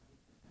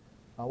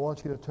I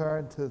want you to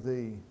turn to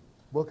the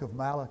book of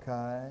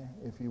Malachi,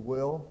 if you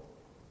will,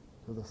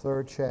 to the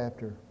 3rd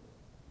chapter.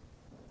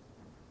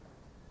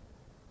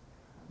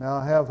 Now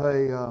I have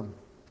a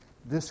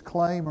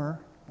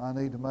disclaimer I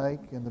need to make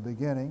in the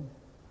beginning.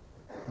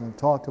 I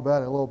talked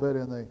about it a little bit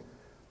in the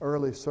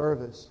early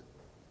service.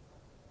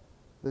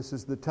 This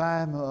is the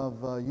time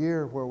of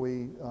year where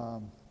we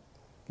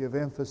give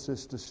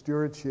emphasis to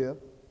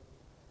stewardship.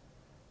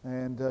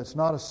 And it's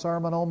not a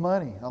sermon on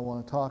money I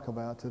want to talk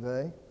about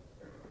today.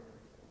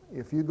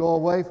 If you go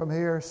away from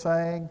here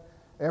saying,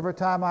 every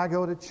time I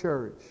go to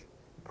church,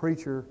 the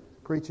preacher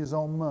preaches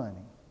on money,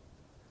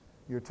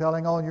 you're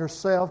telling on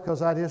yourself,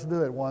 because I just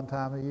do it one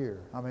time a year.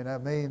 I mean,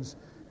 that means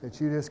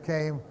that you just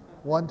came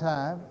one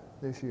time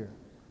this year.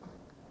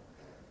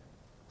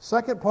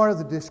 Second part of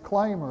the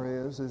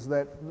disclaimer is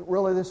that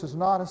really this is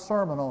not a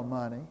sermon on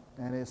money,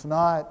 and it's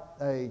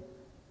not a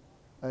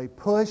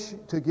push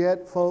to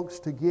get folks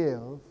to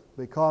give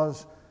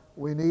because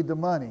we need the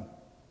money.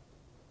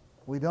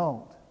 We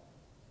don't.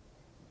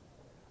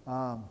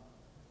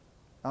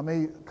 I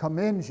may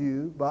commend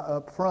you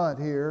up front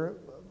here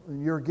in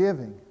your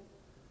giving.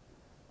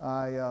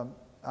 I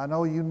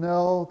know you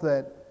know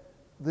that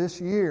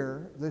this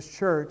year this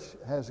church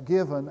has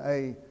given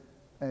a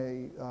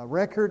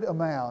record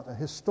amount, a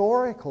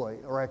historically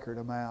record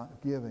amount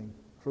of giving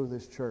through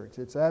this church.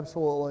 It's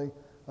absolutely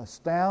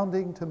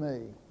astounding to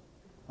me,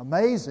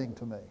 amazing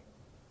to me,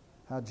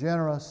 how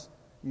generous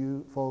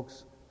you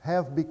folks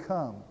have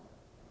become.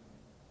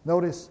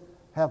 Notice,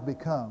 have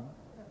become.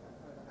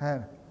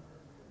 And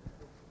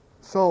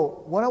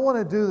so what I want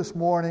to do this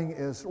morning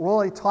is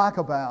really talk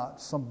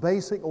about some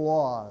basic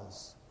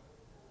laws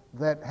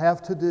that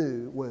have to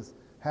do with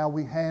how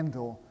we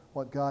handle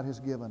what God has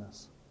given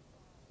us.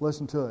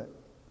 Listen to it.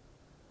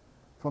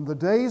 From the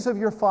days of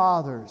your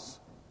fathers,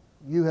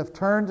 you have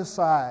turned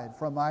aside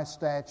from my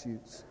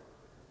statutes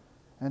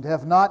and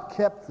have not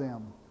kept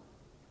them.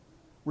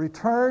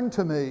 Return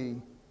to me,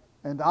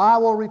 and I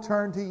will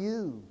return to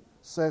you,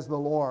 says the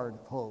Lord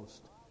of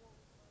hosts.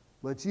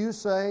 But you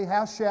say,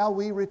 how shall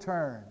we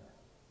return?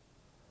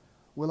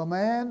 Will a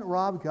man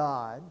rob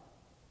God?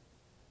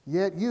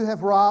 Yet you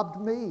have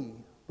robbed me.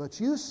 But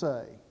you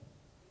say,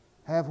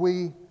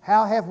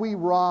 how have we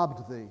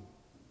robbed thee?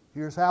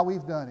 Here's how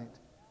we've done it,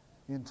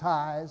 in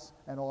tithes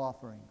and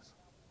offerings.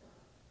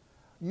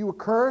 You are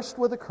cursed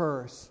with a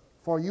curse,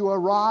 for you are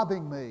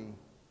robbing me,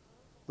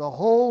 the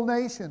whole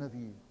nation of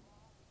you.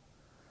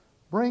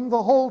 Bring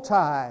the whole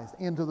tithe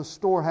into the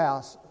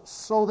storehouse,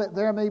 so that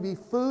there may be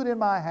food in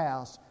my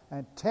house,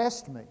 and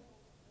test me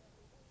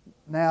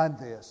now in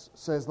this,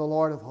 says the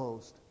Lord of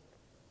hosts.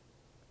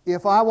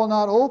 If I will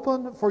not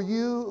open for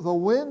you the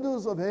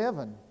windows of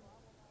heaven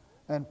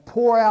and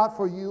pour out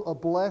for you a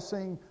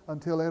blessing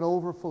until it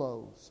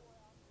overflows,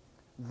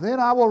 then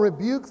I will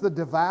rebuke the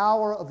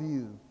devourer of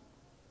you,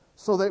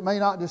 so that it may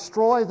not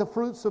destroy the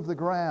fruits of the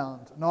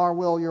ground, nor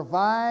will your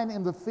vine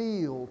in the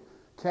field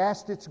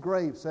cast its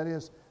grapes, that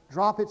is,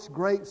 drop its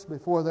grapes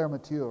before they're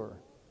mature,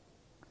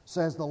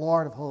 says the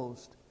Lord of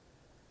hosts.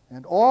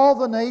 And all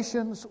the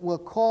nations will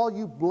call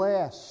you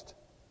blessed,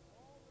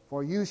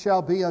 for you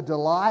shall be a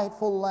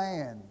delightful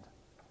land,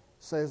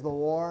 says the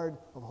Lord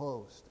of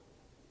hosts.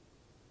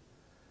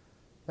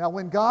 Now,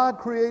 when God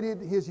created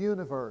His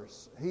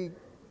universe, He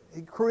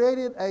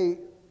created a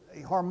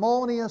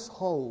harmonious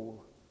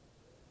whole.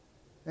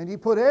 And He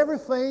put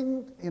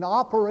everything in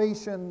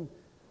operation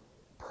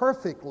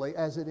perfectly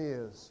as it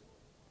is.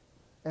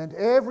 And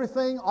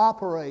everything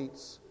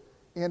operates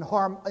in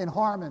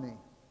harmony.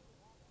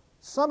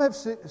 Some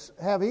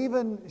have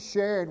even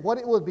shared what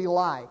it would be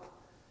like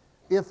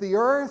if the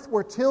earth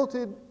were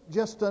tilted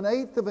just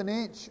 1/8 of an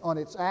inch on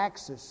its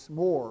axis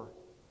more,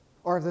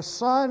 or the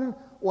sun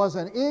was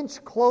 1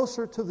 inch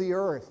closer to the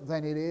earth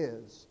than it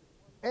is.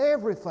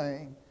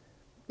 Everything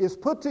is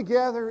put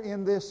together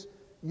in this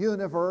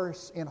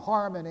universe in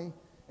harmony,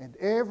 and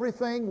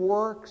everything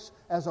works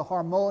as a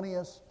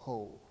harmonious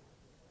whole.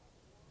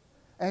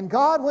 And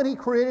God, when He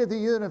created the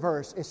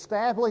universe,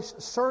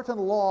 established certain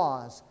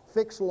laws,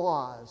 fixed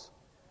laws.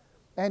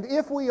 And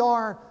if we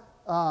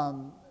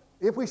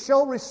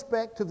show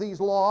respect to these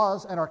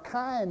laws and are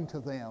kind to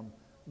them,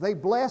 they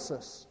bless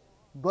us.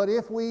 But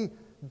if we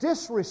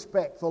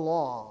disrespect the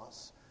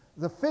laws,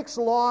 the fixed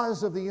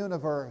laws of the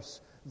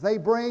universe, they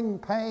bring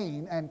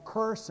pain and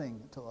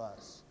cursing to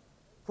us.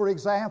 For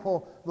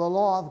example, the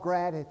law of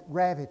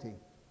gravity.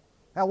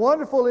 How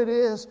wonderful it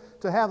is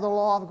to have the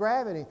law of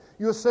gravity.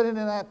 You were sitting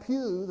in that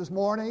pew this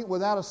morning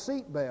without a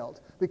seat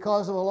belt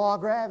because of the law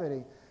of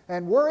gravity.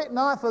 And were it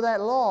not for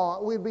that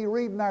law, we'd be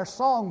reading our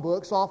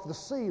songbooks off the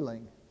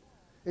ceiling.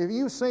 If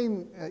you've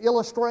seen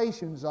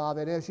illustrations of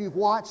it as you've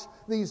watched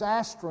these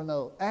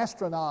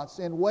astronauts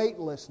in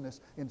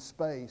weightlessness in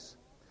space.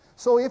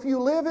 So if you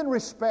live in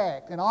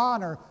respect and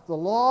honor the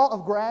law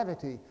of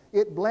gravity,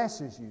 it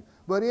blesses you.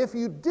 But if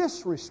you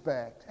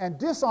disrespect and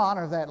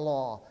dishonor that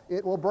law,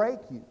 it will break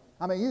you.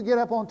 I mean, you get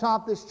up on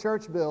top of this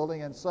church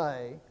building and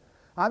say,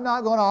 I'm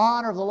not going to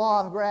honor the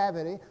law of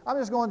gravity, I'm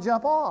just going to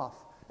jump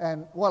off.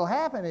 And what'll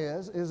happen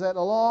is that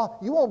the law,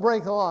 you won't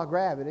break the law of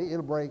gravity,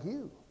 it'll break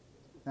you.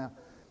 Now,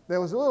 there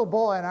was a little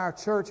boy in our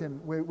church,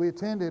 and we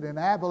attended in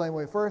Abilene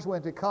when we first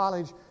went to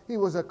college. He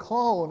was a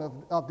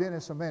clone of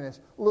Dennis the Menace,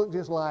 looked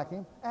just like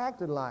him,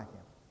 acted like him.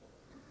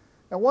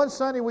 And one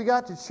Sunday we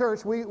got to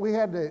church, we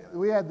had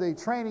the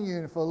training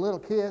unit for little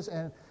kids,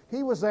 and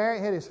he was there.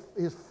 He had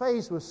his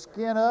face was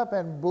skin up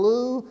and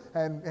blue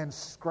and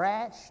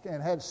scratched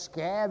and had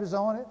scabs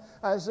on it.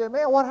 I said,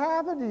 "Man, what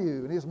happened to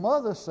you?" And his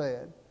mother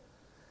said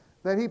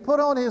that he put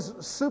on his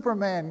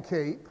Superman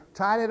cape,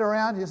 tied it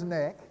around his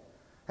neck,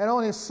 had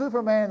on his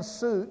Superman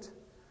suit,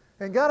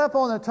 and got up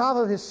on the top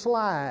of his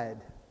slide.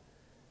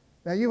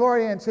 Now, you've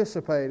already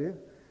anticipated.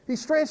 He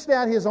stretched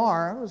out his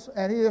arms,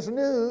 and he just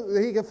knew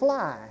that he could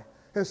fly.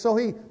 And so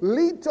he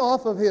leaped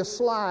off of his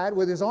slide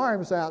with his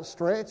arms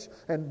outstretched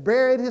and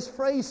buried his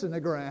face in the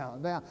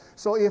ground. Now,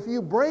 so if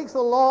you break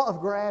the law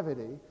of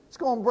gravity, it's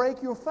going to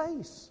break your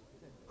face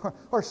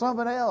or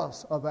something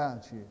else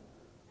about you.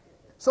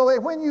 So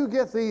that when you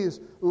get these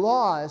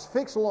laws,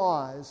 fixed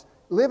laws,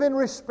 live in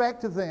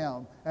respect to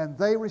them, and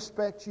they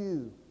respect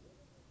you.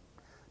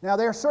 Now,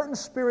 there are certain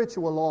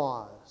spiritual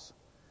laws.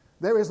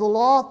 There is the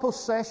law of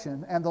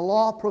possession and the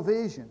law of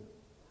provision.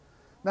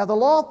 Now, the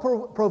law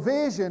of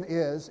provision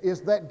is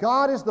that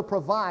God is the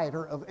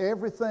provider of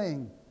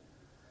everything,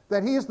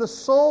 that He is the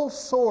sole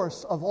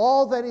source of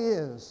all that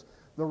is,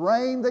 the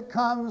rain that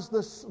comes,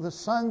 the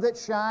sun that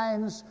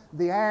shines,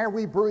 the air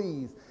we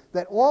breathe,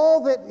 that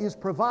all that is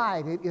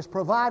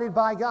provided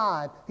by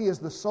God. He is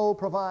the sole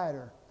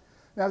provider.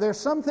 Now, there's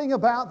something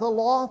about the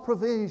law of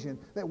provision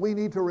that we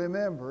need to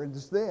remember, and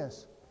it's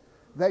this,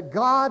 that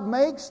God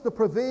makes the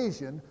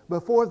provision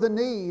before the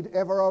need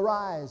ever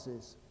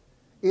arises.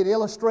 He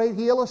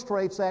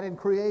illustrates that in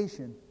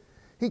creation.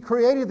 He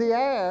created the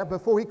air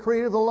before He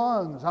created the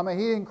lungs. I mean,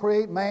 He didn't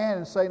create man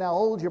and say, "Now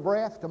hold your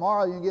breath,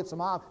 tomorrow you can get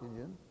some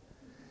oxygen."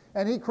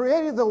 And He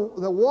created the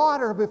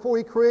water before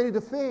He created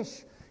the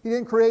fish. He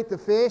didn't create the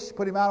fish,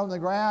 put him out on the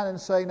ground and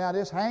say, "Now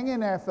just hang in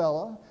there,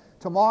 fella.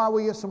 Tomorrow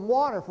we get some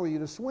water for you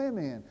to swim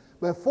in."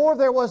 Before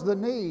there was the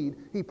need,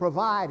 He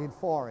provided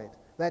for it.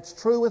 That's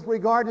true with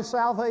regard to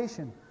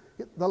salvation.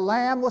 The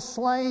Lamb was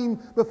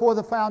slain before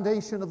the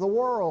foundation of the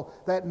world.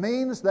 That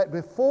means that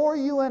before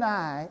you and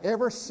I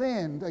ever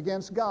sinned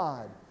against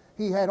God,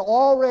 He had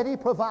already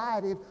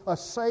provided a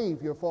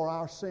Savior for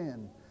our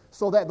sin.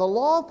 So that the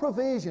law of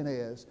provision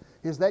is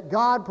that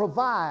God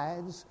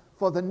provides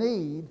for the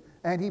need,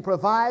 and He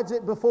provides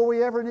it before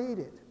we ever need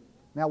it.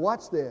 Now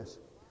watch this.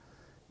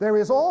 There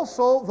is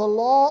also the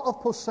law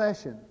of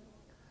possession.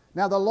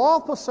 Now the law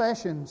of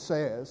possession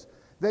says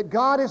that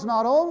God is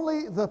not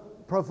only the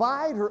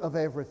provider of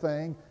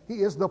everything,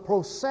 He is the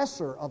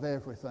possessor of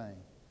everything.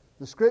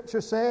 The Scripture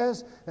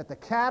says that the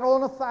cattle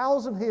on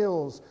 1,000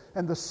 hills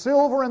and the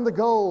silver and the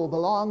gold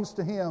belongs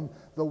to Him.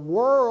 The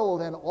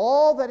world and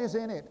all that is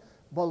in it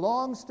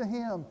belongs to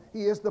Him.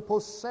 He is the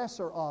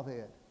possessor of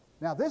it.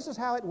 Now this is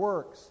how it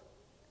works.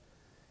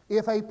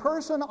 If a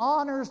person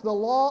honors the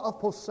law of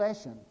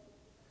possession,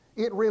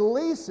 it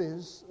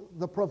releases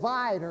the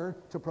provider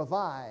to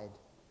provide.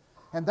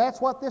 And that's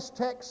what this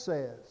text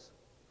says.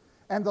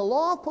 And the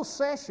law of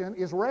possession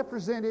is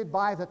represented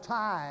by the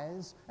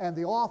tithes and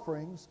the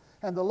offerings,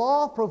 and the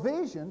law of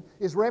provision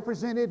is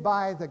represented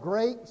by the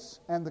grapes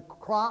and the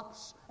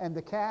crops and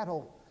the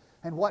cattle.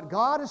 And what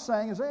God is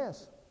saying is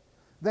this,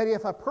 that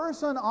if a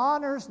person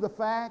honors the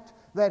fact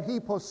that he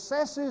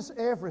possesses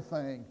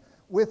everything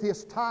with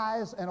his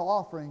tithes and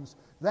offerings,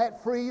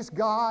 that frees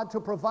God to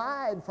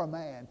provide for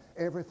man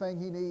everything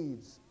he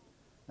needs.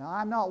 Now,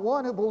 I'm not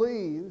one who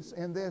believes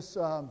in this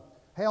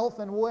health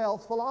and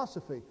wealth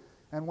philosophy.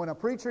 And when a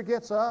preacher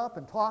gets up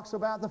and talks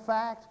about the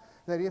fact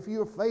that if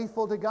you're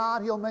faithful to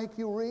God, He'll make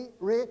you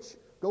rich,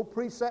 go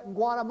preach that in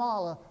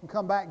Guatemala and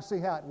come back and see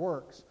how it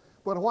works.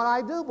 But what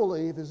I do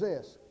believe is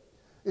this,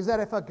 is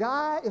that if a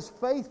guy is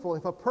faithful,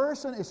 if a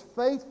person is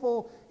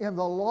faithful in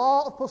the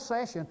law of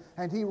possession,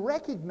 and he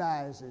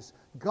recognizes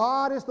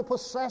God is the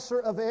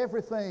possessor of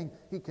everything,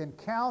 he can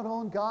count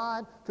on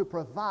God to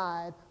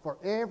provide for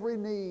every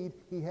need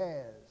he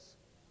has.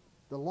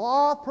 The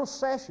law of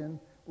possession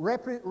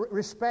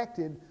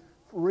respected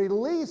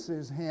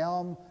releases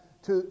him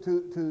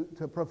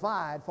to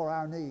provide for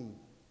our need.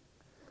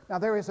 Now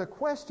there is a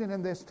question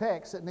in this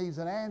text that needs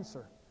an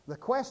answer. The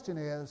question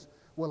is,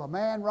 will a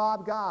man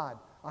rob God?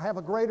 I have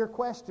a greater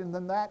question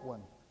than that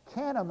one.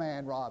 Can a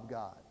man rob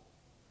God?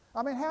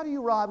 I mean, how do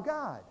you rob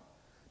God?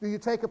 Do you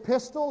take a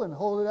pistol and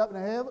hold it up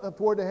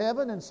toward the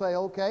heaven and say,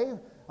 "Okay,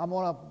 I'm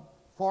going to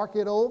fork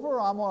it over, or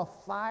I'm going to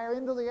fire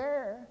into the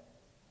air"?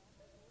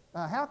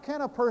 How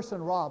can a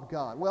person rob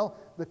God? Well,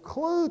 the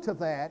clue to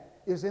that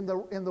is in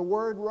the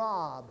word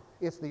rob.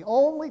 It's the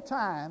only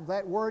time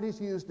that word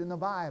is used in the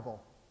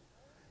Bible.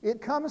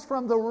 It comes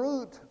from the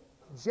root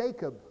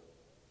Jacob.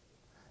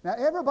 Now,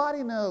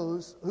 everybody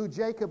knows who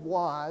Jacob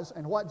was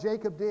and what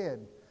Jacob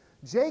did.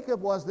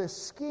 Jacob was this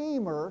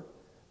schemer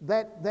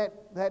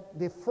that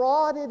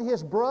defrauded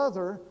his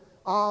brother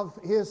of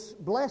his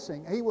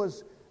blessing. He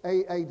was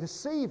a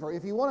deceiver.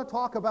 If you want to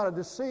talk about a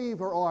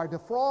deceiver or a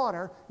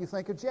defrauder, you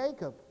think of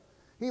Jacob.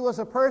 He was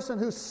a person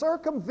who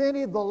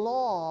circumvented the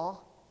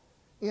law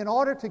in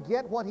order to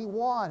get what he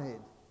wanted,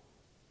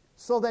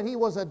 so that he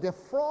was a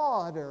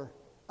defrauder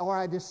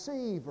or a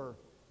deceiver.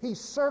 He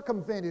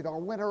circumvented or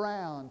went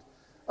around.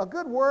 A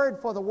good word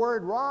for the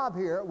word rob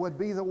here would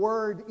be the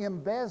word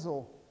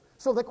embezzle.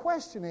 So the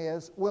question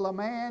is, will a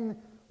man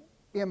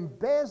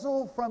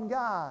embezzle from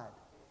God?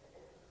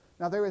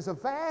 Now there is a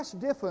vast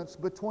difference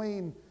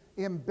between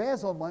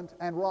embezzlement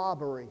and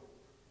robbery.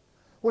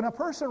 When a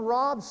person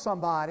robs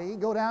somebody, he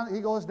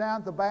goes down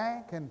to the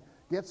bank and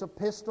gets a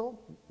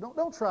pistol.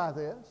 Don't try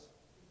this.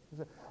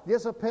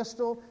 Gets a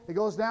pistol, he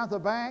goes down to the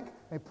bank,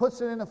 and he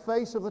puts it in the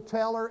face of the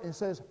teller and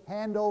says,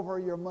 hand over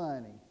your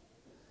money.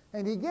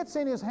 And he gets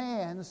in his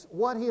hands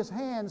what his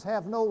hands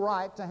have no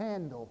right to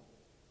handle.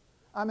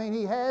 I mean,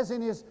 he has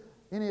in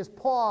his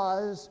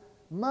paws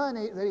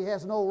money that he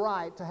has no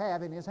right to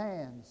have in his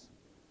hands.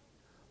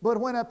 But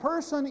when a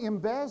person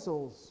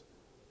embezzles,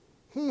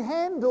 he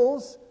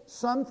handles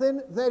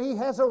something that he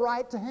has a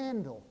right to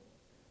handle.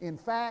 In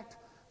fact,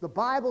 the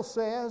Bible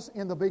says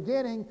in the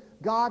beginning,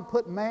 God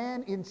put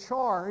man in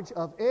charge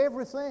of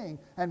everything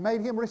and made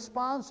him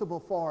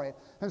responsible for it.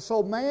 And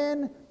so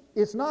man,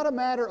 it's not a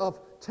matter of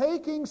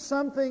taking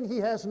something he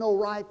has no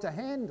right to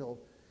handle.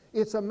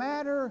 It's a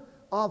matter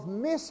of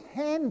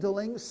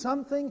mishandling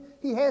something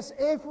he has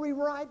every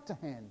right to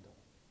handle.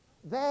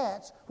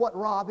 That's what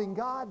robbing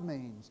God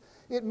means.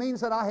 It means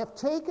that I have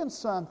taken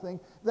something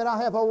that I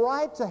have a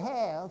right to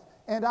have,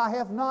 and I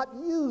have not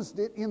used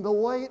it in the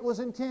way it was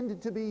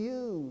intended to be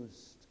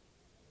used.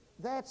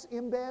 That's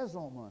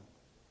embezzlement.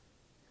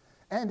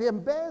 And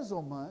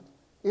embezzlement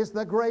is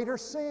the greater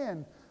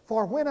sin.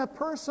 For when a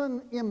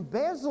person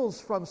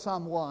embezzles from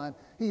someone,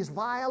 he's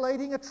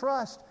violating a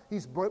trust.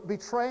 He's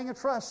betraying a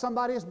trust.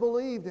 Somebody has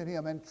believed in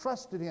him and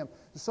trusted him.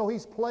 So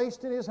he's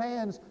placed in his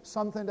hands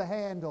something to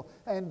handle.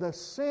 And the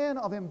sin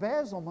of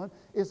embezzlement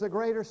is the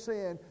greater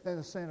sin than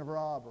the sin of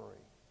robbery.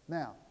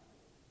 Now,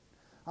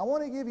 I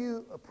want to give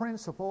you a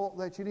principle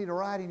that you need to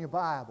write in your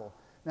Bible.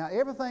 Now,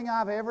 everything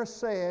I've ever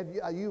said,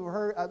 you've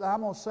heard.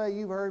 I'm going to say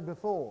you've heard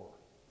before.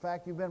 In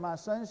fact, you've been in my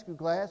Sunday school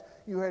class.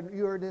 You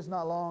heard this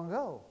not long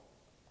ago.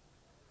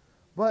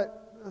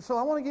 So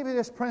I want to give you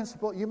this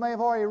principle. You may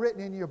have already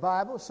written in your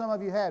Bible. Some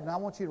of you haven't. I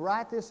want you to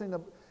write this in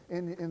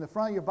the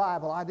front of your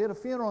Bible. I did a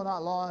funeral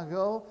not long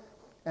ago,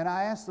 and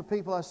I asked the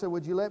people, I said,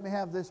 would you let me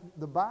have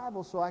the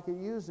Bible so I could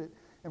use it?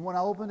 And when I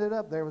opened it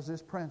up, there was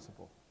this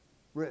principle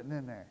written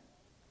in there.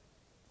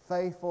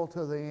 Faithful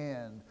to the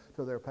end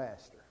to their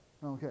pastor.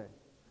 Okay.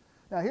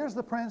 Now here's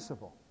the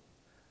principle.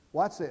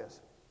 Watch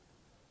this.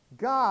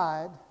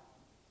 God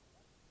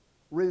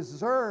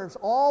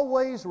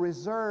always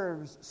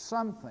reserves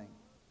something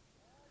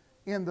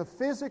in the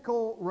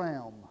physical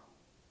realm.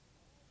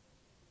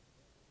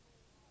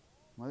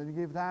 Well, let me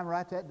give you time to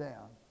write that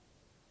down.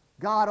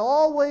 God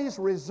always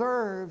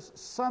reserves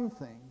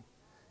something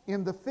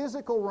in the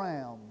physical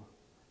realm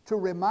to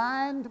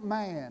remind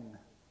man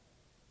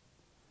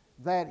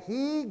that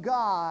He,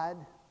 God,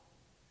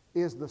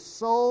 is the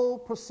sole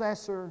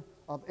possessor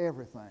of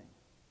everything.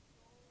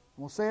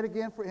 We'll say it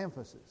again for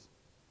emphasis.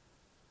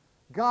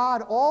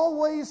 God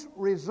always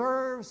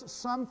reserves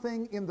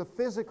something in the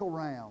physical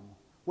realm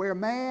where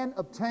man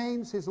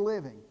obtains his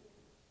living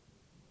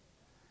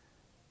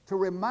to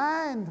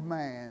remind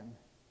man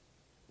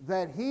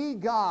that He,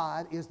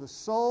 God, is the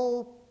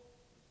sole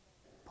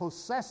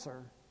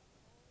possessor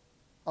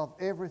of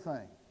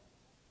everything.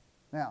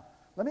 Now,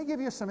 let me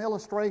give you some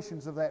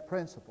illustrations of that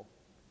principle.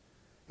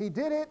 He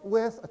did it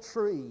with a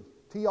tree,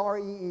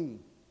 T-R-E-E.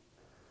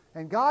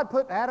 And God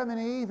put Adam and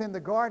Eve in the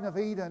Garden of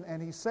Eden,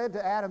 and He said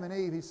to Adam and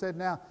Eve, He said,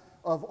 now,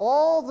 of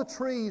all the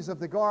trees of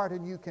the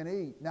garden you can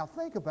eat. Now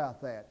think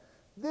about that.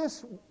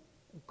 This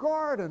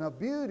garden of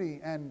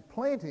beauty and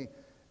plenty,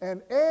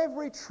 and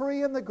every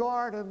tree in the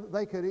garden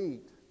they could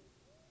eat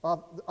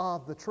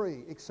of the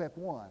tree except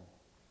one.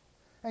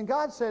 And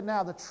God said,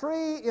 now the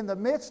tree in the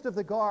midst of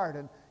the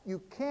garden,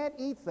 you can't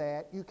eat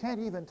that, you can't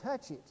even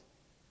touch it.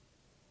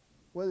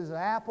 Whether it's an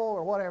apple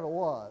or whatever it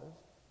was.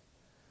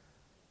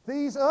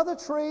 These other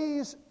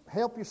trees,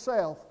 help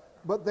yourself,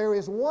 but there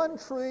is one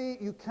tree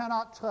you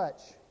cannot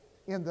touch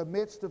in the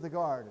midst of the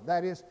garden.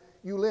 That is,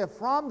 you live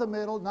from the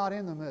middle, not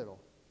in the middle.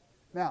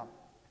 Now,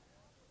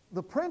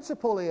 the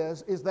principle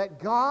is that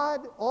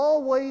God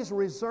always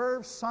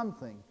reserves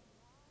something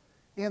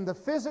in the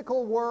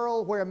physical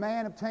world where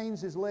man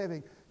obtains his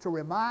living to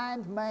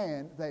remind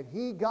man that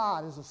He,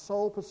 God, is the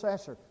sole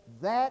possessor.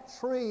 That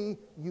tree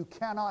you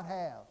cannot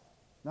have.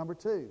 Number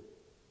two,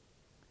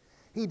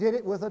 He did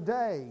it with a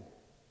day.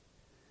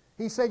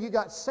 He said you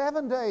got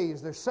 7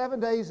 days. There's 7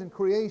 days in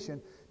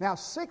creation. Now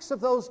 6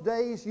 of those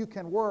days you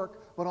can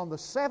work, but on the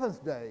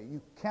 7th day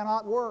you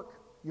cannot work.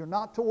 You're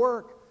not to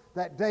work.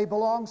 That day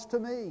belongs to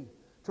me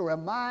to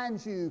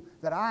remind you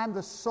that I'm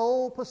the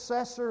sole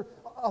possessor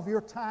of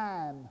your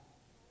time.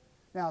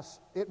 Now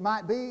it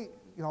might be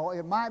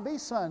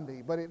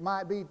Sunday, but it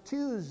might be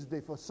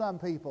Tuesday for some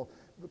people.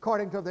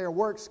 according to their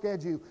work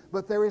schedule.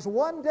 But there is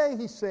one day,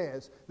 he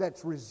says,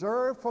 that's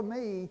reserved for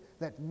me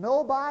that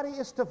nobody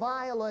is to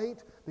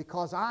violate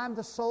because I'm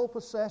the sole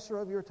possessor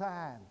of your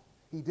time.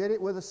 He did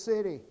it with a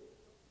city.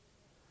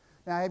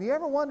 Now, have you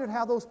ever wondered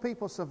how those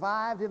people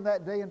survived in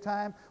that day and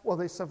time? Well,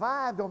 they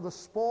survived on the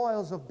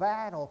spoils of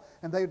battle.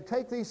 And they'd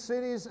take these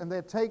cities and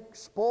they'd take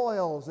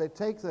spoils. They'd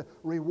take the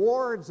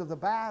rewards of the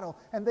battle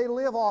and they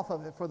live off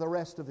of it for the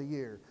rest of the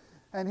year.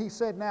 And he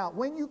said, now,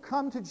 when you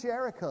come to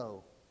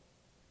Jericho,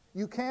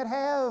 you can't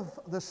have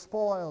the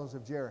spoils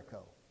of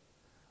Jericho.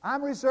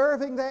 I'm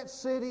reserving that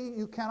city.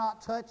 You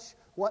cannot touch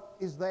what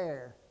is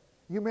there.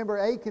 You remember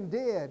Achan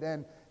did,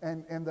 and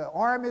the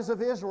armies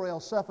of Israel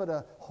suffered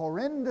a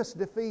horrendous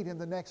defeat in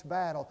the next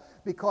battle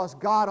because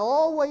God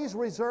always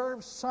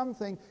reserves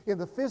something in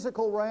the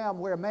physical realm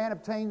where man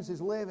obtains his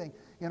living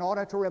in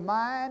order to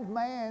remind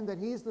man that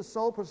he's the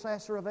sole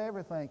possessor of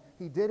everything.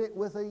 He did it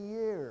with a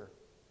year.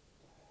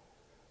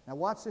 Now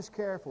watch this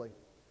carefully.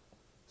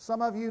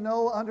 Some of you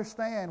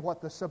understand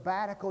what the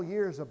sabbatical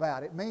year is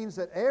about. It means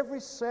that every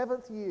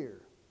seventh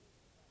year,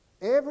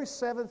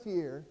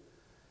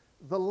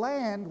 the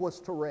land was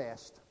to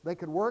rest. They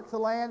could work the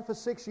land for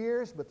 6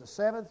 years, but the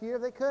seventh year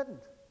they couldn't.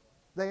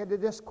 They had to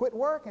just quit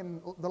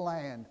working the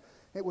land.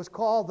 It was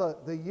called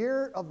the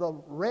year of the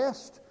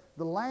rest,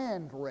 the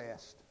land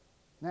rest.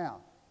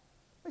 Now,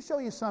 let me show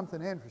you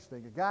something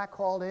interesting. A guy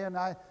called in.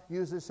 I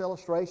used this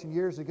illustration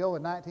years ago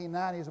in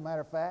 1990, as a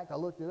matter of fact. I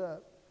looked it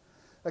up.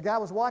 A guy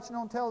was watching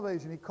on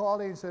television. He called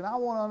in and said, I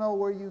want to know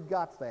where you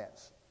got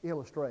that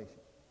illustration.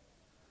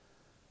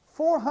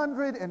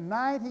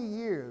 490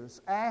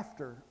 years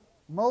after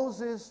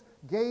Moses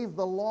gave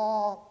the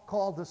law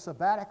called the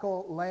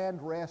Sabbatical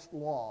Land Rest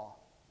Law,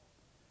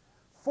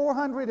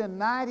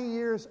 490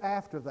 years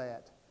after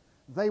that,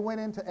 they went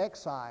into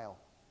exile.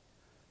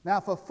 Now,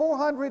 for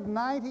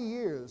 490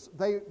 years,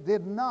 they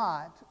did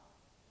not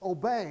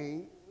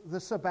obey the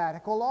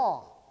sabbatical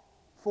law.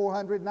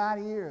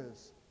 490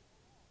 years.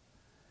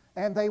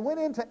 And they went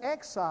into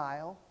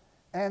exile,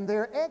 and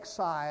their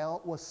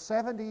exile was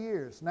 70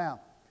 years.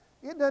 Now,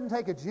 it doesn't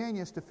take a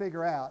genius to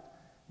figure out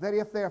that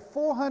if they're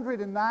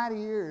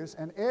 490 years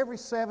and every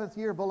seventh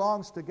year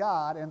belongs to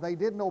God and they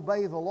didn't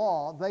obey the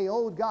law, they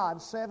owed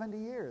God 70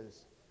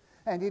 years.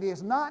 And it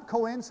is not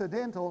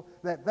coincidental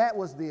that that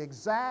was the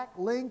exact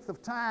length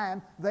of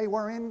time they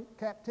were in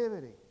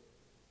captivity.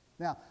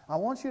 Now, I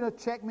want you to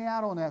check me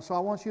out on that, so I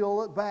want you to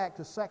look back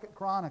to 2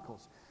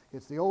 Chronicles.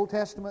 It's the Old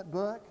Testament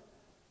book,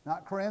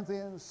 not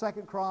Corinthians,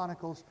 2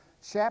 Chronicles,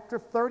 chapter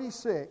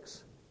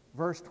 36,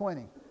 verse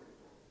 20.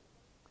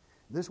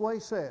 This way he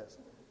says,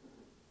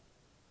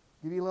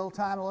 give you a little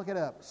time to look it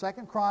up.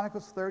 2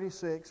 Chronicles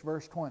 36,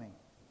 verse 20.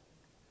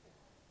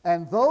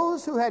 And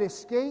those who had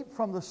escaped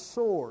from the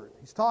sword,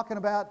 he's talking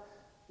about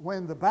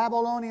when the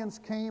Babylonians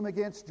came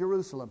against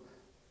Jerusalem.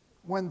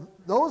 When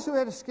those who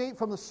had escaped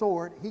from the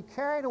sword, he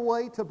carried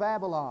away to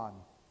Babylon.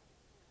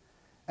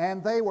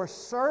 And they were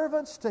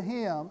servants to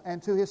him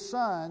and to his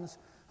sons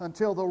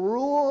until the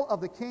rule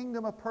of the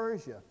kingdom of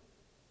Persia,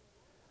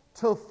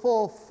 to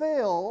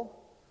fulfill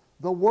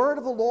the word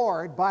of the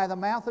Lord by the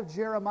mouth of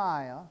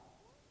Jeremiah,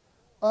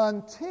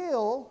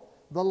 until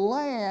the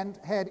land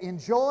had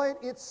enjoyed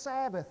its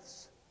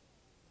Sabbaths.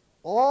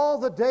 All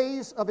the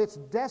days of its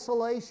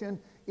desolation,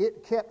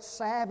 it kept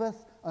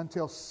Sabbath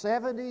until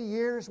 70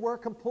 years were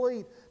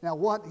complete. Now,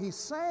 what he's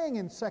saying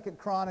in 2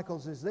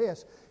 Chronicles is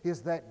this,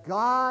 is that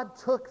God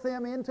took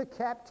them into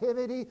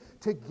captivity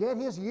to get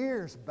his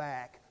years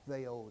back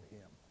they owed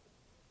him.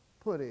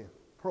 Pretty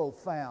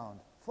profound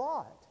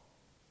thought.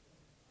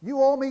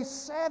 You owe me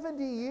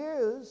 70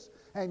 years,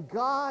 and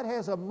God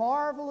has a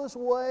marvelous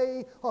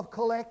way of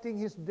collecting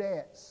his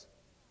debts.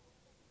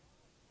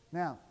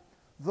 Now,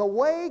 the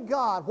way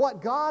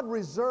what God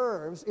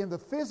reserves in the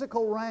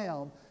physical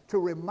realm to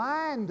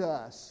remind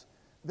us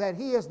that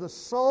he is the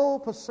sole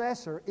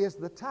possessor is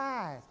the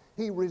tithe.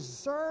 He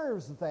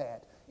reserves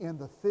that in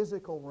the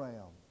physical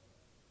realm.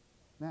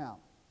 Now,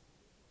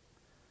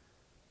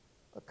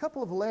 a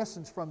couple of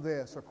lessons from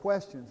this, or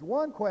questions.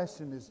 One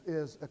question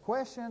is a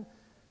question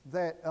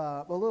that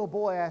a little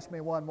boy asked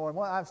me one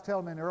morning. I was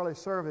telling him in the early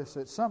service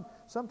that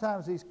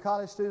sometimes these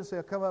college students,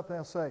 they'll come up and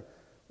they'll say,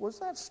 was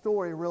that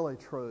story really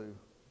true?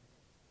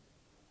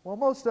 Well,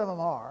 most of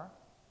them are.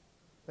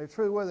 They're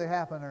true whether they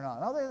happen or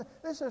not. No,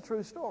 this is a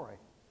true story.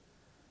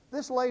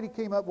 This lady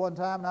came up one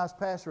time, and I was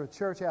pastor of a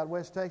church out in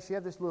West Texas. She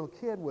had this little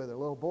kid with her, a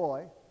little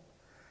boy.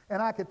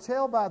 And I could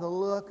tell by the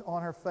look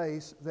on her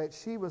face that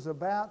she was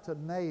about to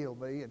nail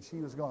me, and she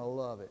was going to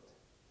love it.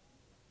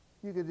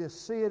 You could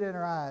just see it in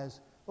her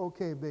eyes.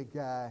 Okay, big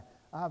guy,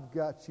 I've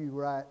got you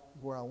right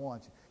where I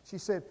want you. She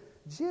said,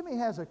 Jimmy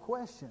has a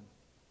question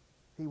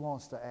he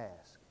wants to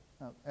ask.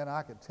 And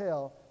I could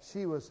tell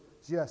she was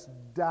just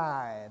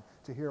dying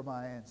to hear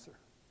my answer.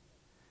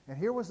 And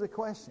here was the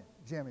question,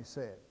 Jimmy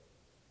said.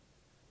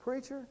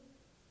 Preacher,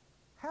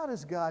 how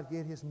does God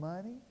get his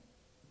money?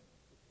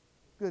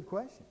 Good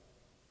question.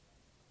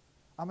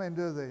 I mean,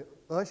 do the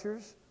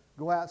ushers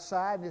go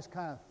outside and just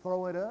kind of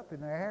throw it up in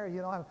the air?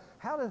 You know,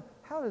 how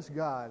does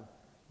God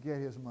get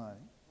his money?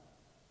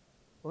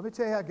 Well, let me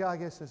tell you how God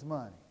gets His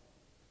money.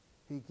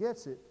 He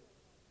gets it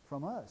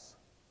from us.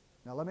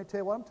 Now, let me tell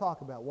you what I'm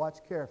talking about. Watch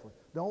carefully.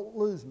 Don't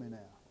lose me now.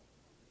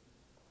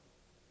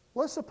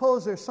 Let's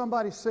suppose there's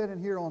somebody sitting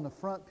here on the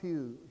front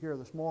pew here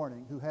this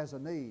morning who has a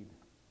need.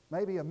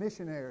 Maybe a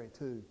missionary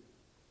to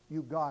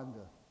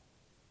Uganda.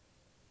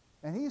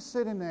 And he's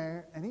sitting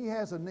there and he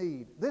has a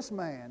need. This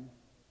man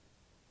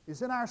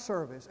is in our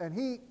service and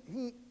he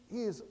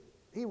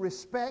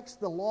respects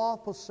the law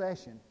of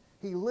possession.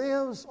 He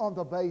lives on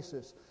the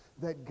basis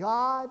that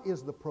God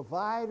is the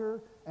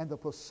provider and the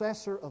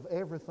possessor of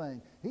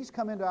everything. He's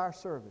come into our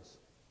service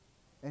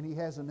and he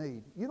has a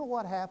need. You know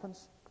what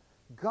happens?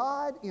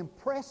 God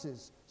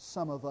impresses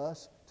some of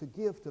us to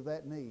give to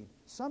that need.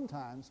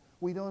 Sometimes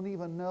we don't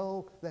even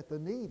know that the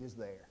need is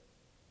there.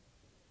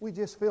 We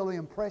just feel the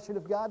impression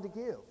of God to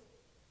give.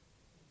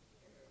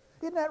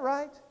 Isn't that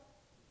right?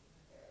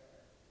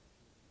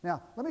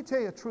 Now, let me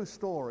tell you a true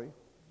story.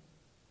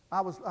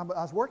 I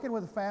was working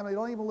with a family. They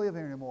don't even live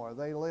here anymore.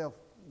 They live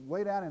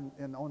way down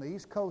on the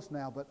East Coast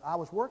now. But I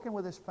was working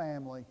with this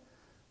family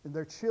and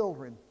their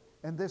children.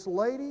 And this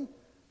lady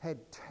had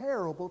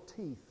terrible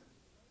teeth.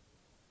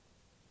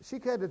 She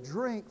had to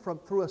drink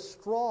through a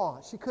straw.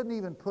 She couldn't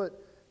even put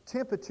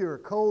temperature,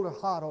 cold or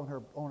hot, on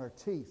her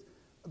teeth.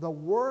 The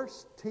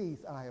worst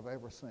teeth I have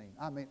ever seen.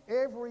 I mean,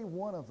 every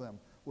one of them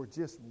were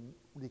just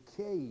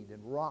decayed and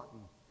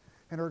rotten.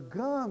 And her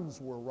gums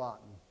were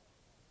rotten.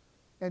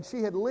 And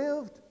she had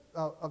lived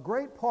a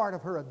great part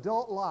of her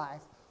adult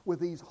life with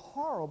these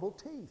horrible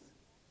teeth.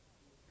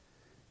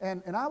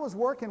 And I was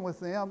working with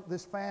them,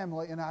 this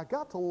family, and I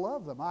got to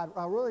love them.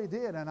 I really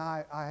did. And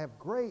I had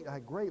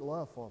great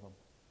love for them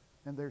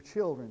and their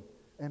children.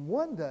 And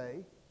one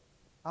day,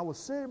 I was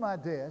sitting at my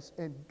desk,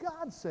 and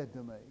God said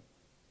to me,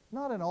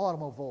 not in an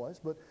audible voice,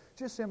 but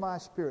just in my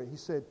spirit, He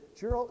said,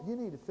 "Gerald, you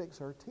need to fix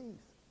her teeth."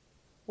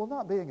 Well,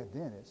 not being a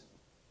dentist,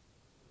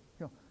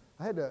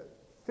 I had to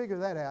figure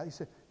that out. He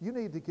said, "You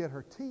need to get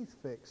her teeth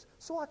fixed."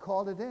 So I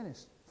called a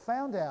dentist,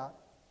 found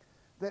out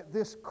that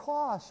this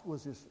cost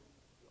was just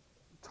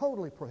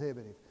totally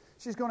prohibitive.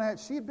 She'd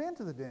been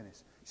to the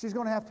dentist. She's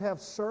going to have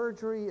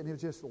surgery, and it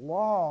was just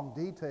long,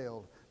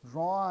 detailed,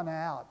 drawn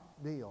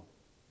out deal.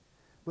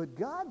 But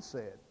God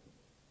said,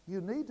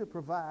 "You need to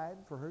provide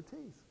for her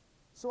teeth."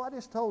 So I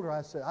just told her,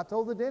 I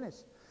told the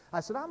dentist, I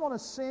said, "I'm going to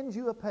send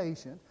you a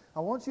patient. I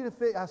want you to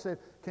fix." I said,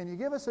 "Can you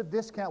give us a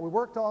discount?" We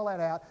worked all that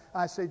out.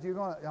 I said, I'm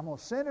going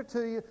to send her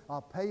to you.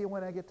 I'll pay you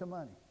when I get the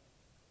money.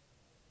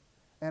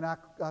 And I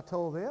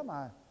told them,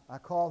 I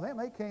called them.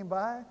 They came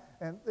by,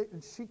 and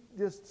she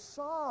just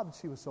sobbed.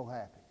 She was so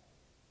happy.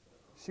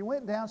 She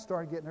went down,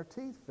 started getting her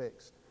teeth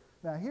fixed.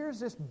 Now, here's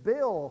this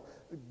bill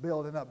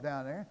building up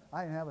down there.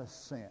 I didn't have a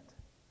cent.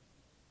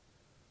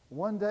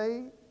 One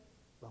day,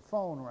 the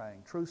phone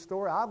rang. True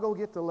story. I'll go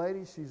get the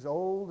lady. She's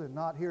old and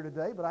not here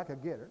today, but I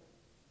could get her.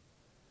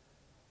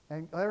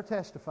 And let her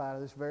testify to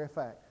this very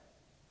fact.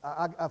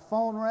 A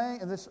phone rang,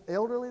 and this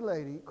elderly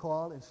lady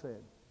called and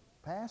said,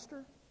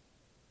 "Pastor,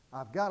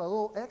 I've got a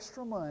little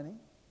extra money,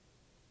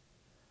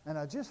 and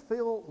I just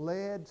feel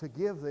led to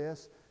give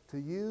this to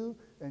you,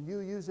 and you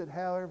use it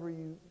however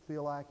you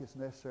feel like it's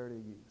necessary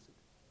to use it."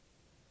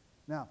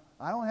 Now,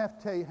 I don't have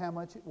to tell you how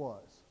much it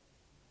was.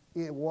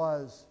 It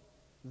was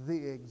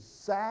the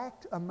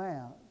exact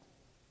amount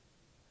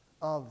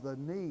of the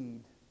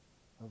need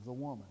of the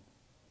woman.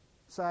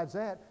 Besides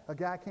that, a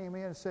guy came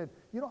in and said,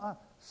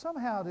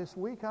 somehow this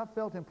week I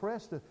felt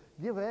impressed to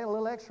give a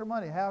little extra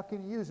money. How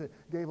can you use it?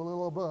 Gave a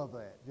little above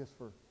that, just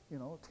for,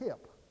 a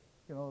tip,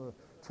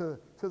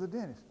 to the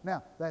dentist.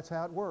 Now, that's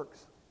how it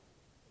works.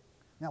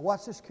 Now,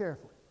 watch this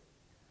carefully.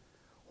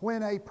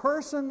 When a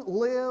person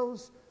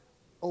lives,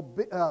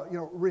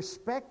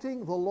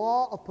 respecting the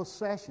law of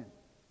possession,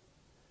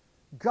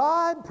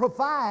 God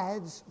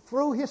provides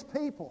through His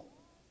people.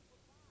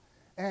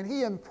 And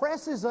He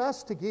impresses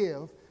us to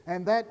give.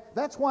 And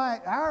that's why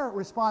our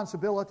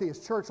responsibility as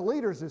church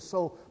leaders is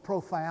so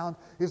profound,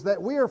 is that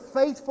we are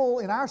faithful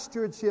in our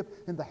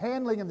stewardship in the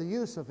handling and the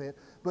use of it.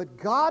 But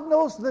God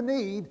knows the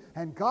need,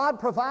 and God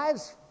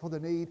provides for the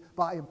need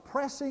by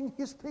impressing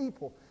His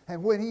people.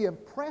 And when He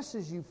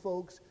impresses you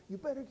folks, you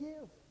better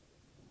give.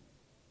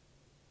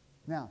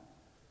 Now,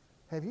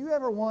 have you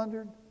ever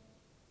wondered,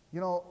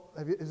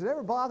 has it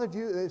ever bothered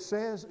you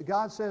that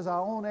God says, "I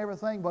own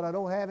everything, but I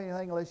don't have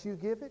anything unless you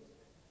give it"?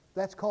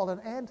 That's called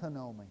an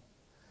antinomy.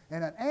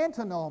 And an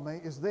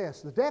antinomy is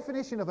this. The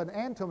definition of an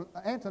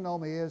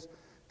antinomy is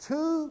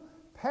two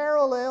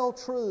parallel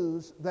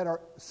truths that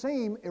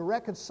seem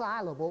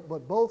irreconcilable,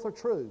 but both are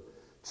true.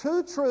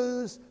 Two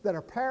truths that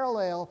are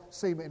parallel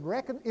seem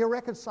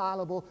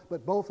irreconcilable,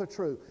 but both are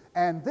true.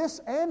 And this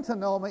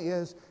antinomy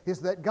is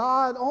that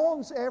God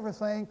owns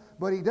everything,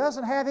 but He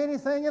doesn't have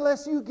anything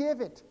unless you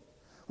give it.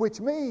 Which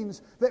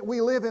means that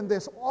we live in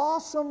this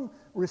awesome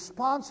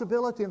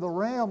responsibility, in the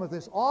realm of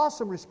this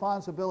awesome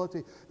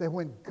responsibility, that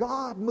when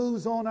God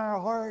moves on our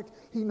heart,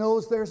 He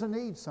knows there's a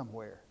need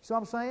somewhere. See what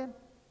I'm saying?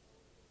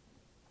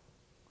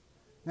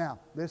 Now,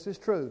 this is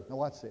true. Now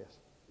watch this.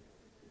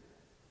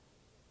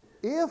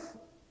 If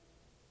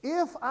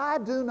If I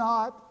do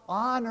not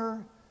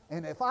honor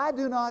and if I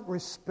do not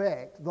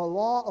respect the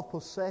law of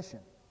possession,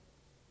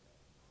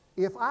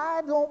 if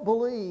I don't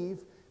believe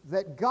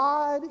that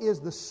God is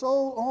the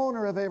sole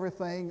owner of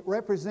everything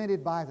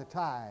represented by the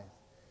tithe,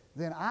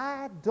 then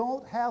I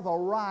don't have a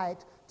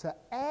right to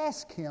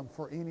ask Him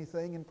for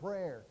anything in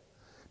prayer.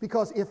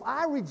 Because if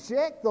I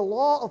reject the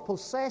law of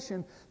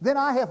possession, then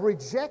I have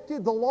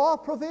rejected the law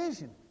of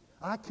provision.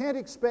 I can't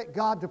expect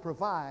God to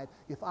provide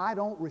if I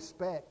don't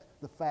respect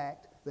the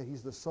fact that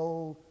He's the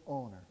sole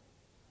owner.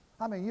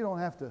 I mean, you don't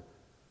have to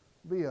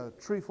be a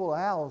tree full of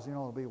owls,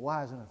 to be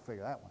wise enough to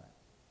figure that one out.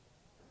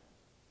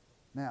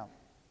 Now,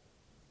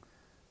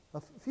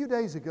 a few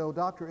days ago,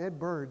 Dr. Ed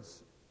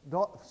Bird's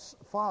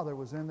father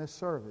was in this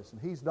service, and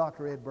he's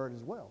Dr. Ed Bird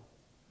as well.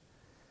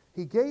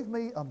 He gave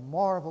me a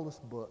marvelous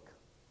book.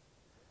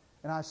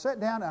 And I sat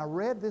down and I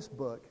read this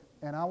book,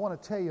 and I want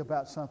to tell you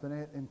about something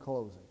in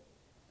closing.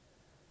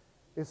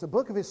 It's a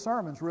book of his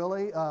sermons,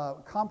 really, a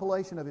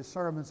compilation of his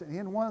sermons. And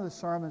in one of the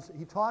sermons,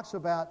 he talks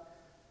about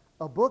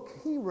a book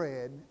he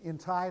read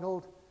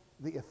entitled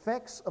The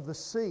Effects of the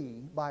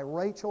Sea by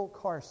Rachel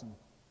Carson.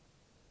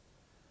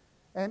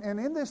 And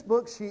in this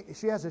book,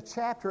 she has a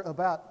chapter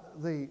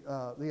about the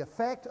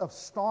effect of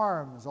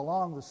storms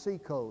along the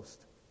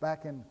seacoast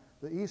back in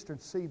the eastern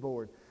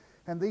seaboard.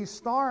 And these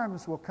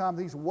storms will come,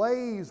 these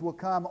waves will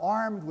come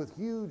armed with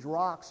huge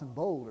rocks and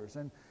boulders.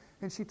 And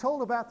she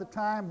told about the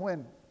time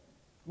when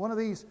one of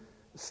these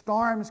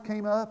storms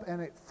came up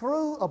and it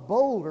threw a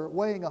boulder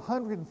weighing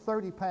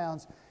 130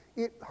 pounds.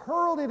 It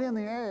hurled it in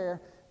the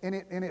air, and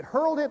it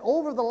hurled it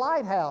over the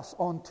lighthouse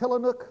on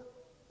Tillanook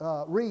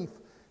Reef.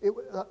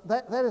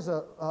 That is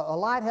a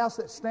lighthouse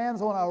that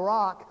stands on a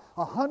rock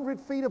 100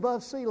 feet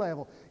above sea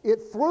level. It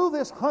threw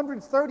this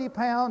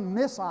 130-pound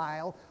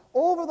missile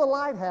over the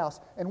lighthouse,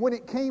 and when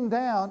it came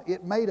down,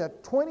 it made a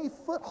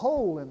 20-foot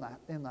hole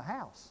in the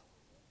house.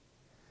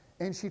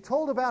 And she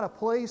told about a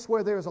place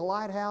where there's a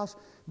lighthouse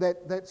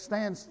that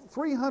stands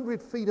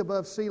 300 feet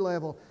above sea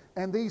level,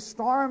 and these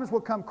storms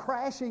will come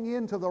crashing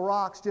into the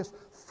rocks, just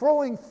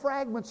throwing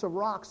fragments of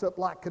rocks up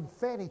like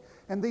confetti,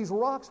 and these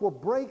rocks will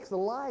break the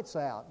lights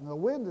out and the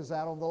windows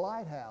out on the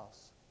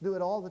lighthouse. Do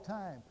it all the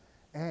time.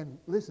 And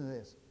listen to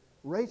this.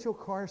 Rachel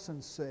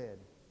Carson said,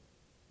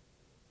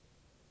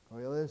 are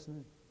you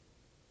listening?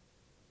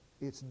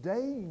 It's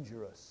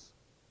dangerous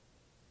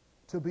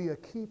to be a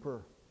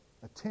keeper,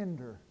 a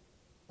tender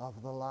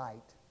of the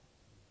light.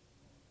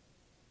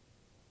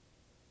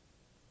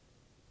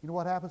 You know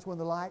what happens when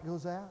the light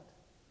goes out?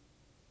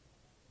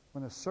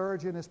 When a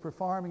surgeon is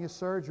performing his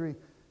surgery,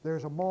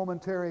 there's a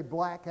momentary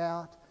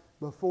blackout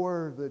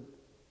before the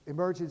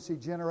emergency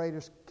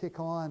generators kick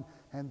on,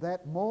 and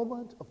that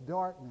moment of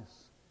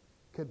darkness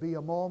could be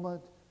a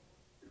moment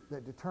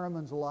that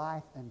determines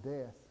life and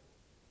death.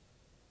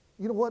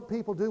 You know what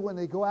people do when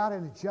they go out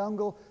in the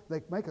jungle?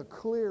 They make a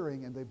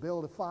clearing and they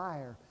build a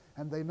fire.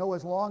 And they know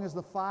as long as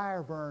the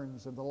fire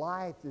burns and the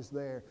light is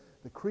there,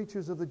 the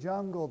creatures of the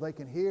jungle they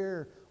can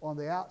hear on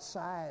the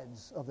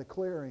outsides of the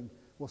clearing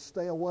will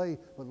stay away.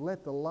 But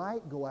let the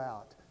light go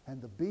out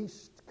and the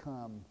beasts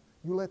come.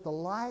 You let the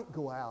light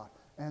go out,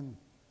 and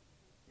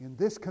in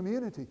this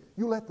community,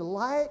 you let the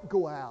light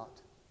go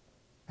out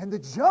and the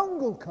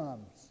jungle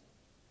comes.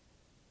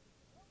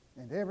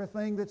 And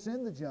everything that's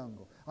in the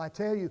jungle. I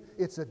tell you,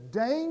 it's a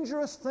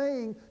dangerous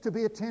thing to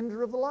be a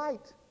tender of the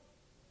light.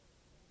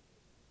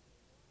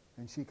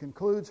 And she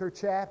concludes her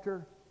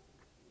chapter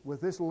with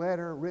this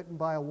letter written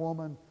by a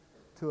woman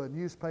to a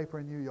newspaper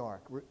in New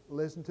York.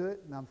 Listen to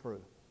it, and I'm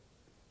through.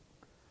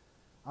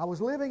 I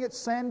was living at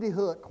Sandy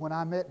Hook when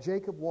I met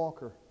Jacob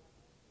Walker.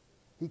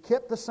 He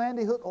kept the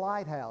Sandy Hook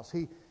lighthouse.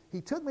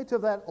 He took me to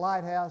that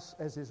lighthouse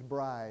as his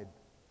bride.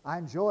 I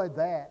enjoyed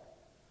that,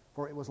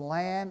 for it was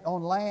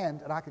on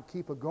land, and I could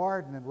keep a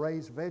garden and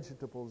raise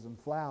vegetables and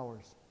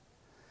flowers.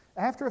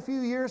 After a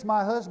few years,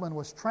 my husband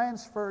was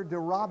transferred to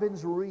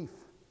Robbins Reef.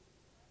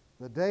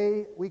 The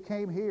day we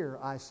came here,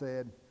 I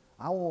said,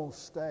 I won't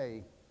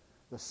stay.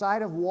 The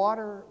sight of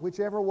water,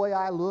 whichever way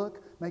I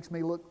look, makes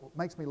me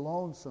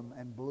lonesome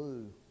and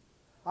blue.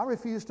 I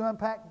refused to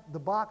unpack the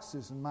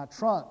boxes in my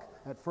trunk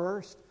at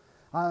first.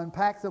 I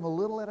unpacked them a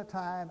little at a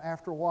time.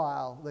 After a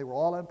while, they were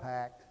all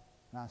unpacked,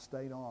 and I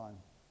stayed on.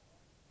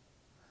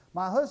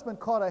 My husband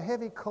caught a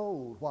heavy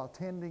cold while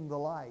tending the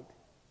light.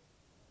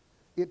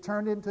 It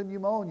turned into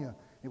pneumonia.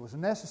 It was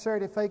necessary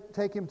to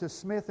take him to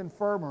Smith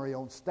Infirmary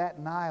on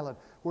Staten Island,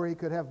 where he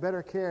could have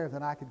better care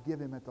than I could give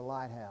him at the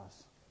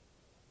lighthouse.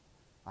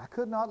 I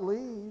could not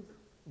leave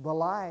the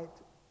light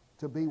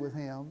to be with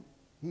him.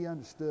 He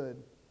understood.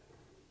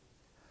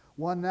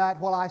 One night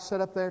while I sat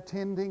up there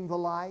tending the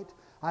light,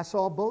 I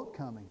saw a boat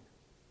coming.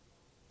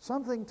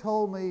 Something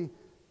told me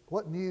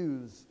what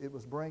news it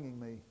was bringing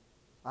me.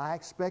 I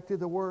expected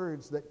the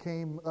words that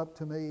came up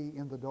to me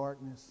in the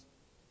darkness.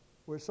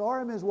 We're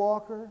sorry, Ms.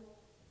 Walker,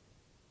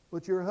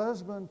 but your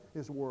husband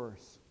is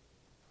worse.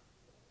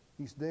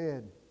 He's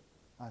dead,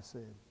 I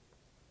said.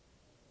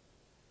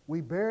 We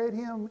buried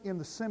him in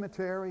the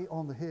cemetery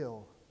on the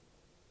hill.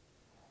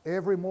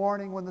 Every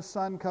morning when the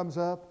sun comes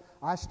up,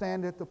 I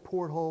stand at the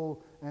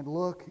porthole and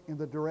look in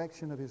the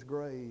direction of his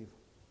grave.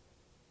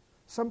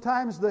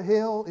 Sometimes the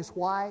hill is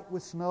white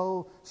with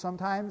snow,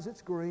 sometimes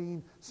it's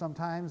green,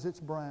 sometimes it's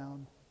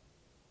brown.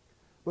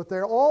 But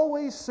there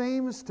always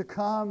seems to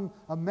come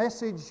a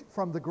message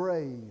from the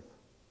grave.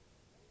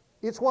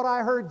 It's what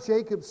I heard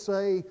Jacob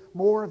say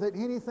more than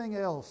anything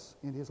else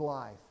in his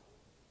life.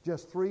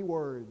 Just 3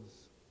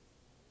 words.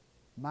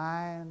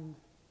 Mind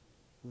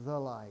the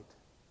light.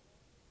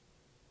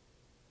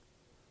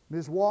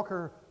 Ms.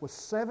 Walker was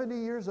 70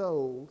 years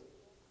old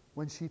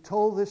when she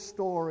told this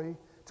story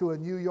to a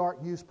New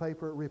York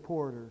newspaper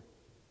reporter.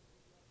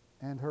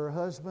 And her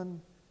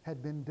husband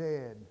had been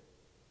dead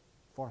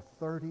for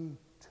 32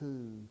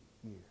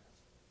 years.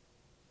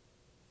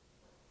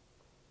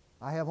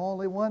 I have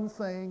only one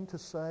thing to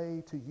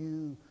say to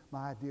you,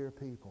 my dear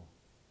people.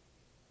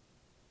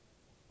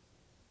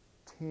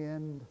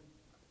 Tend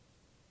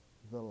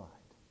the light.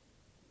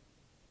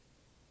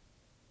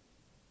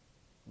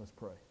 Let's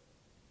pray.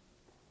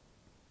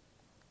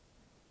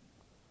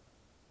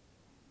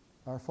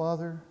 Our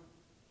Father,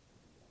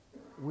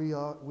 we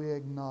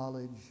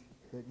acknowledge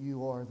that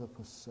you are the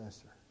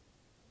possessor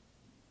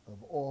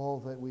of all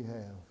that we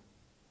have.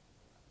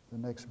 The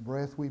next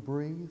breath we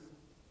breathe,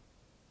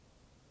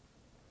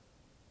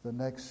 the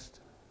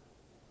next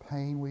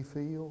pain we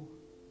feel,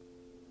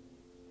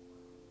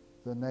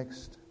 the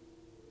next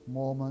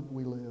moment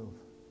we live.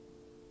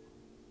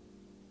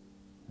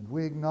 And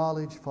we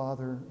acknowledge,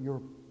 Father,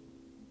 your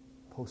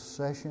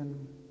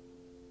possession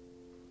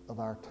of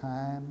our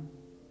time,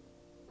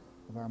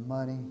 of our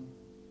money,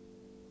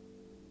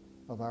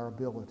 of our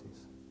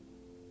abilities,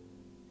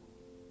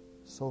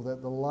 so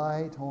that the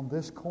light on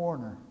this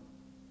corner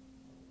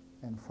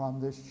and from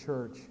this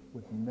church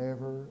would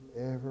never,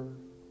 ever,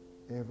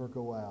 ever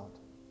go out.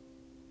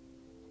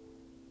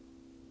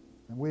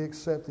 And we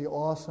accept the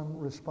awesome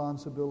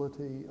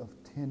responsibility of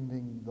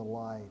tending the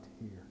light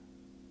here.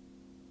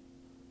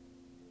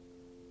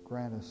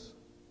 Grant us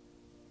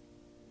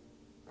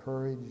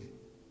courage,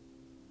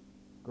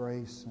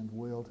 grace, and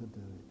will to do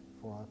it.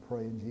 For I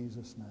pray in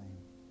Jesus' name.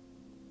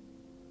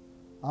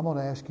 I'm going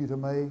to ask you to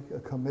make a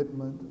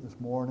commitment this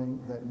morning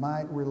that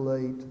might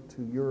relate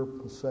to your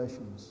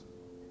possessions.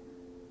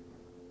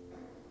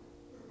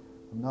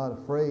 I'm not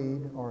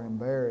afraid or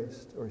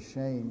embarrassed or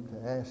ashamed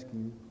to ask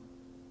you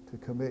to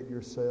commit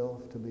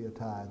yourself to be a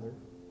tither.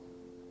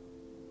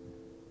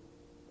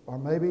 Or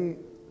maybe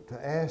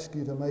to ask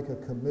you to make a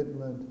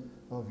commitment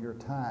of your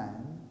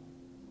time.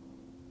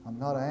 I'm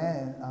not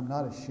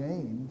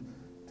ashamed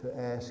to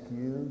ask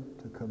you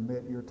to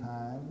commit your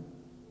time,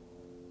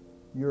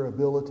 your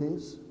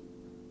abilities,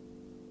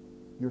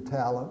 your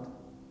talent,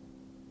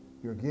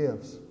 your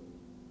gifts.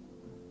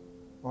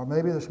 Or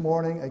maybe this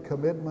morning a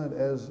commitment,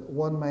 as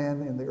one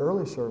man in the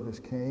early service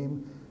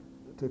came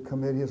to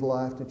commit his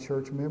life to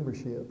church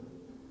membership,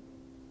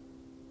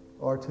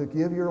 or to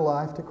give your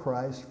life to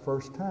Christ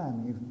first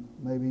time.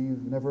 Maybe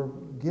you've never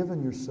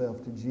given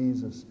yourself to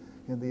Jesus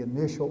in the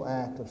initial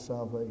act of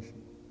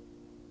salvation.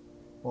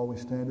 While we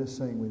stand to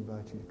sing, we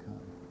invite you to come.